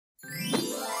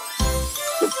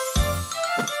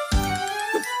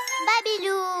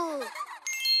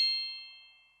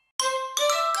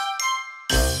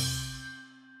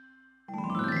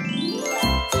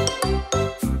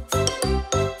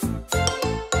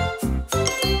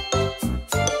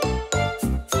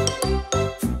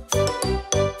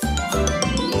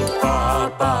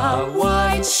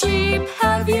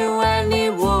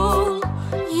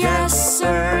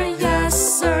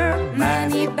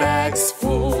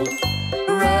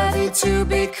to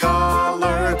be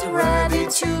colored, ready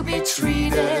to be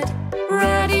treated,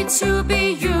 ready to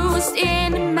be used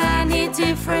in many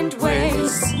different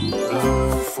ways.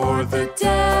 Blue for the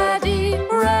daddy,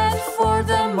 red for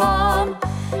the mom,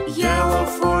 yellow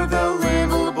for the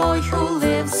little boy who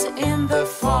lives in the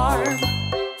farm.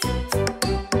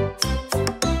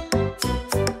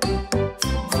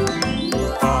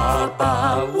 Baa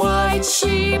Baa white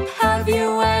sheep, have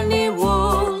you any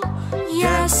wool?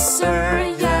 Yes sir,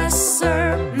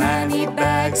 many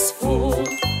bags full.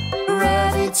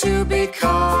 Ready to be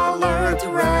colored,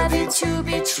 ready to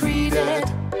be treated,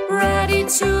 ready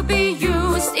to be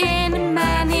used in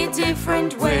many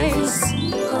different ways.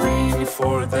 Green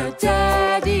for the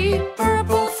daddy,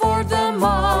 purple for the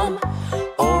mom,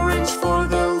 orange for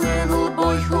the little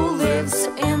boy who lives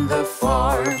in the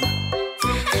farm.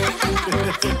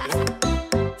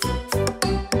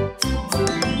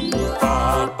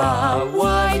 Baa Baa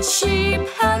white sheep,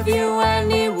 have you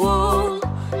any wool?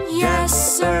 Yes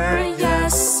sir,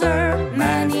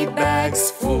 many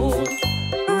bags full.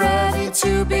 Ready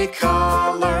to be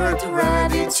colored,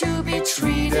 ready to be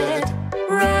treated,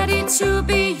 ready to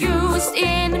be used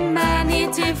in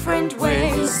many different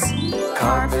ways.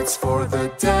 Carpets for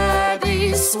the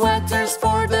daddy, sweaters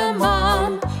for the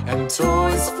mom, and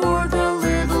toys for the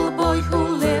little boy who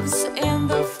lives in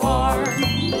the farm.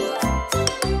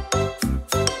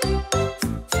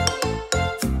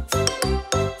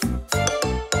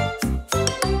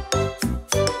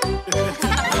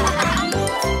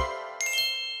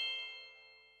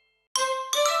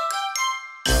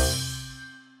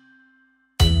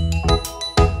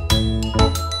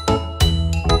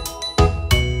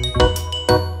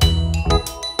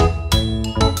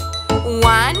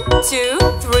 One, two,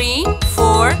 three,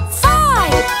 four,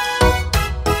 five.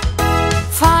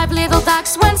 Five little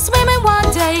ducks went swimming one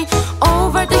day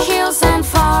over the hills and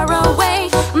far away.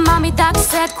 Mommy duck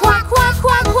said quack, quack,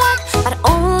 quack, quack, but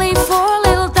only four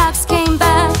little ducks came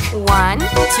back. One,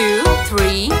 two,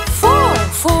 three, four.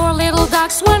 Four little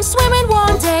ducks went swimming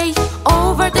one day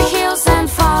over the hills and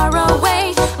far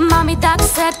away. Mommy duck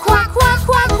said quack, quack,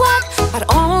 quack, quack, but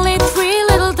only three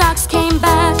little ducks came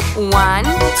back. One,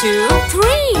 two,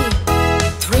 three.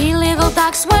 Three little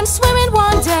ducks went swimming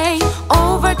one day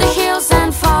over the hills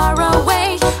and far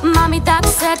away. Mommy duck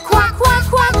said quack, quack,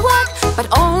 quack, quack, but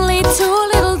only two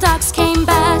little ducks came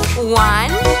back.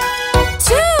 One,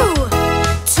 two.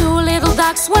 Two little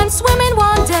ducks went swimming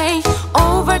one day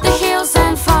over the hills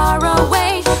and far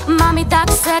away. Mommy duck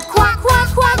said quack, quack,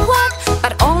 quack, quack,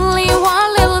 but only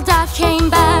one little duck came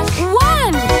back.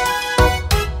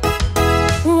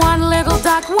 One little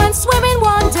duck went swimming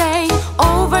one day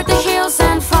over the hills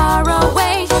and far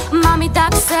away. Mommy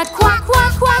duck said quack,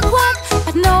 quack, quack, quack,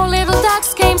 but no little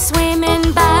ducks came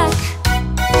swimming back.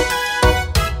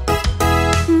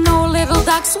 No little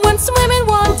ducks went swimming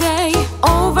one day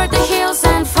over the hills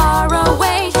and far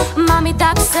away. Mommy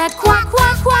duck said quack,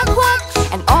 quack, quack, quack,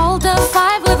 and all the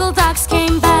five little ducks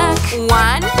came back.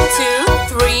 One, two,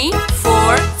 three,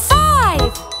 four,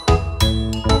 five.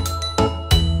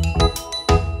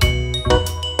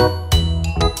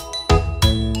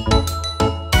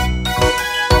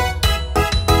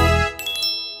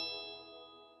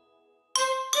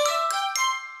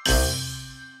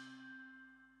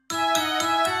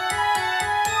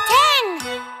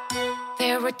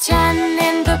 There were 10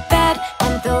 in the bed,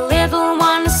 and the little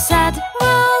one said,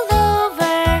 roll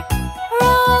over,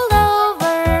 roll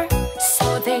over.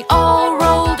 So they all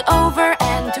rolled over,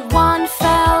 and one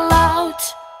fell out.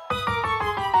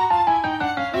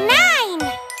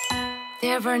 9.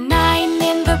 There were 9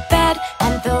 in the bed,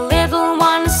 and the little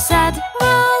one said,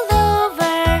 roll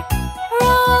over,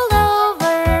 roll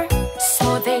over.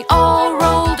 So they all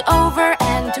rolled over,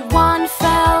 and one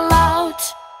fell out.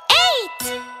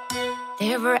 8.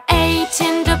 There were 8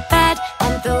 in the bed,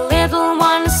 and the little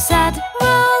one said,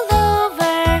 roll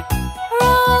over,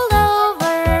 roll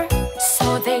over.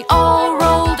 So they all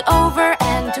rolled over,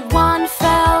 and one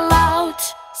fell out.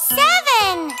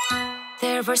 7.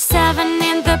 There were 7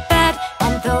 in the bed,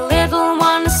 and the little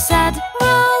one said,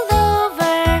 roll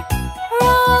over,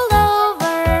 roll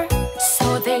over.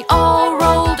 So they all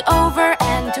rolled over,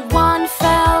 and one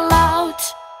fell out.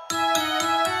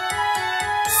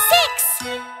 6.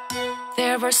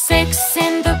 There were 6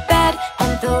 in the bed,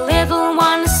 and the little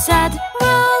one said,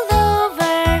 roll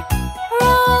over,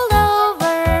 roll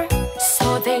over.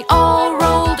 So they all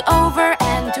rolled over,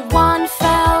 and one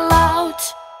fell out.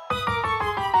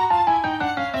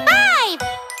 5.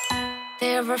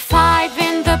 There were 5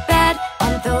 in the bed,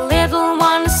 and the little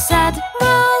one said,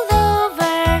 roll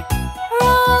over,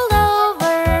 roll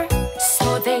over.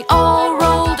 So they all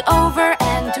rolled over,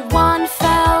 and one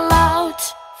fell out.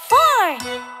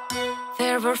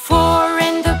 were 4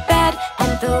 in the bed,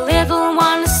 and the little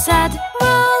one said,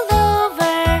 roll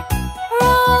over,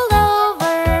 roll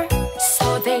over.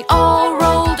 So they all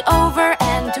rolled over,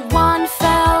 and one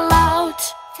fell out.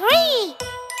 3.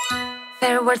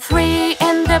 There were 3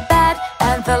 in the bed,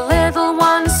 and the little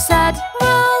one said,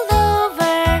 roll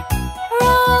over,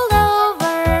 roll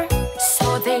over.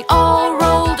 So they all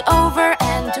rolled over,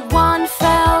 and one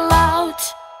fell out.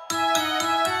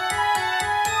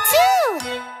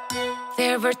 2.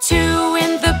 There were 2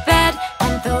 in the bed,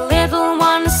 and the little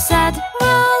one said,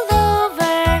 roll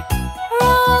over,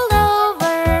 roll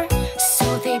over.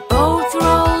 So they both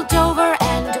rolled over,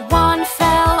 and one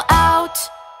fell out.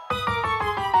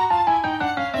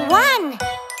 1.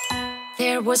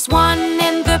 There was 1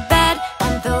 in the bed,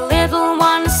 and the little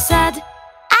one said,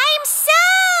 I'm so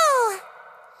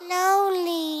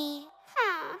lonely.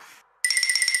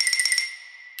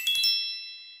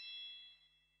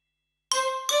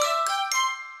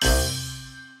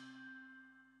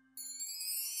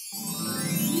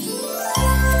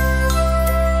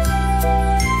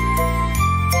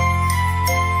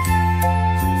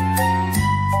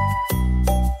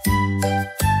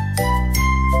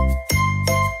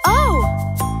 Oh!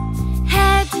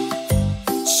 Head,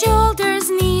 shoulders,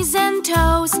 knees and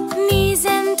toes, knees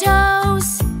and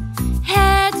toes.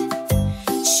 Head,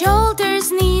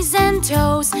 shoulders, knees and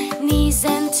toes, knees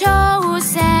and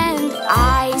toes, and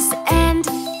eyes and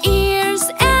ears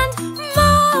and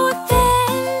mouth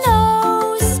and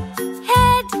nose.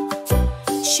 Head,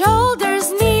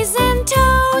 shoulders, knees and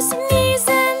toes, knees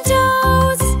and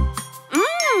toes.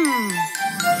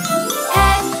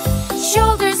 Head,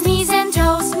 shoulders, knees and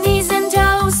toes, knees and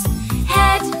toes.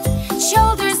 Head,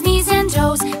 shoulders, knees and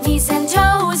toes, knees and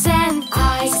toes, and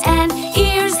eyes and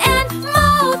ears and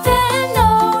mouth and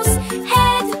nose.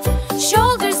 Head,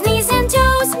 shoulders, knees and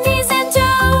toes, knees and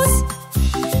toes.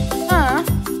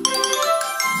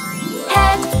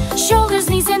 Head, shoulders,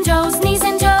 knees and toes, knees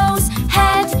and toes.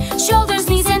 Head, shoulders,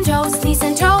 knees and toes, knees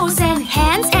and toes, and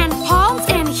hands and palms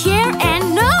and hair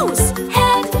and nose.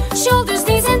 Head, shoulders,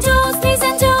 knees and toes, knees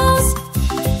and toes.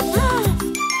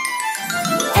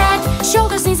 Head,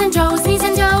 shoulders, knees and toes, knees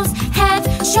and toes. Head,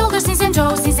 shoulders, knees and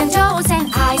toes, knees and toes, and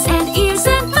eyes and ears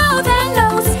and mouth and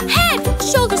nose. Head,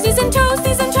 shoulders, knees and toes,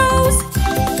 knees and toes.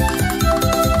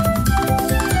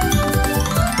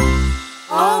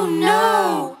 Oh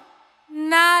no,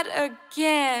 not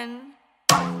again.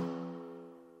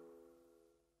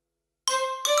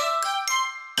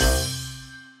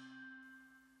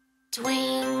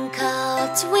 Twinkle,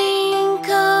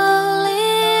 twinkle,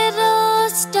 little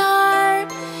star,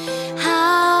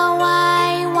 how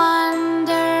I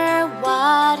wonder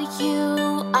what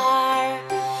you are.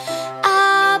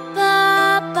 Up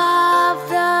above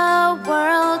the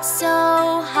world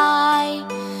so high,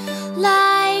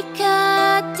 like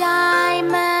a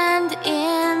diamond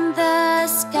in the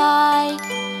sky.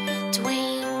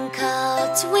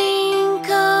 Twinkle,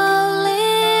 twinkle,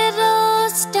 little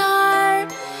star,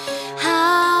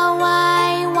 how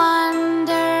I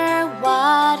wonder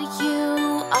what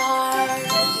you are.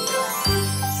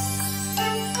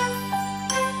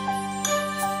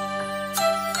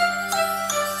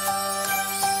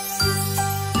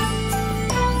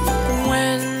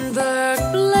 When the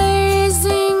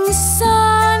blazing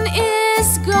sun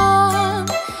is gone,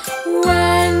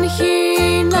 when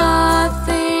he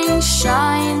nothing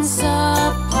shines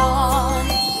upon,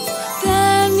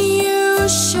 then you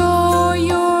show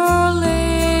your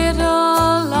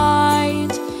little light.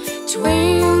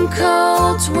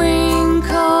 Twinkle,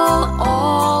 twinkle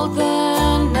all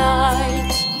the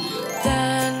night.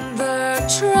 Then the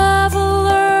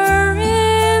traveler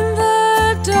in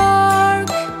the dark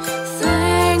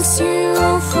thanks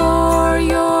you for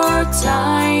your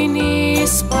tiny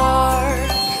spark.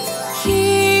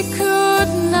 He could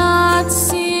not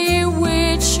see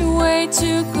which way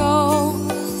to go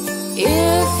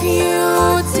if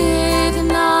you did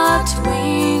not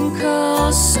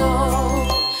twinkle so.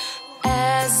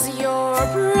 As your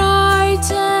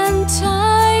bright and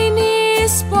tiny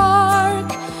spark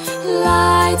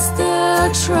lights the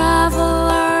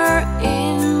traveler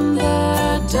in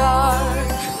the dark.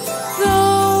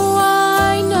 Though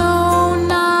I know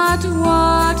not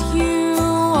what you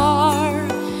are,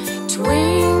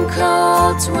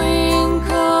 twinkle,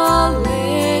 twinkle,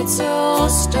 little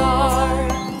star.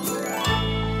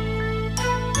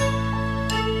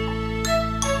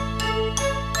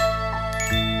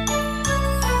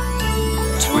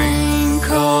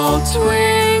 Twinkle,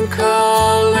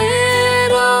 twinkle,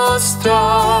 little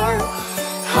star,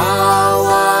 how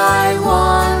I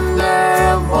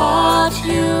wonder what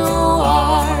you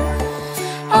are.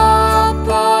 Up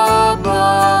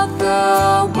above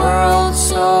the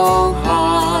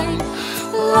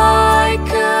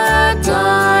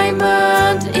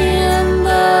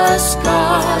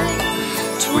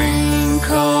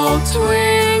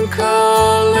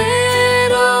twinkle,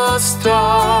 little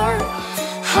star.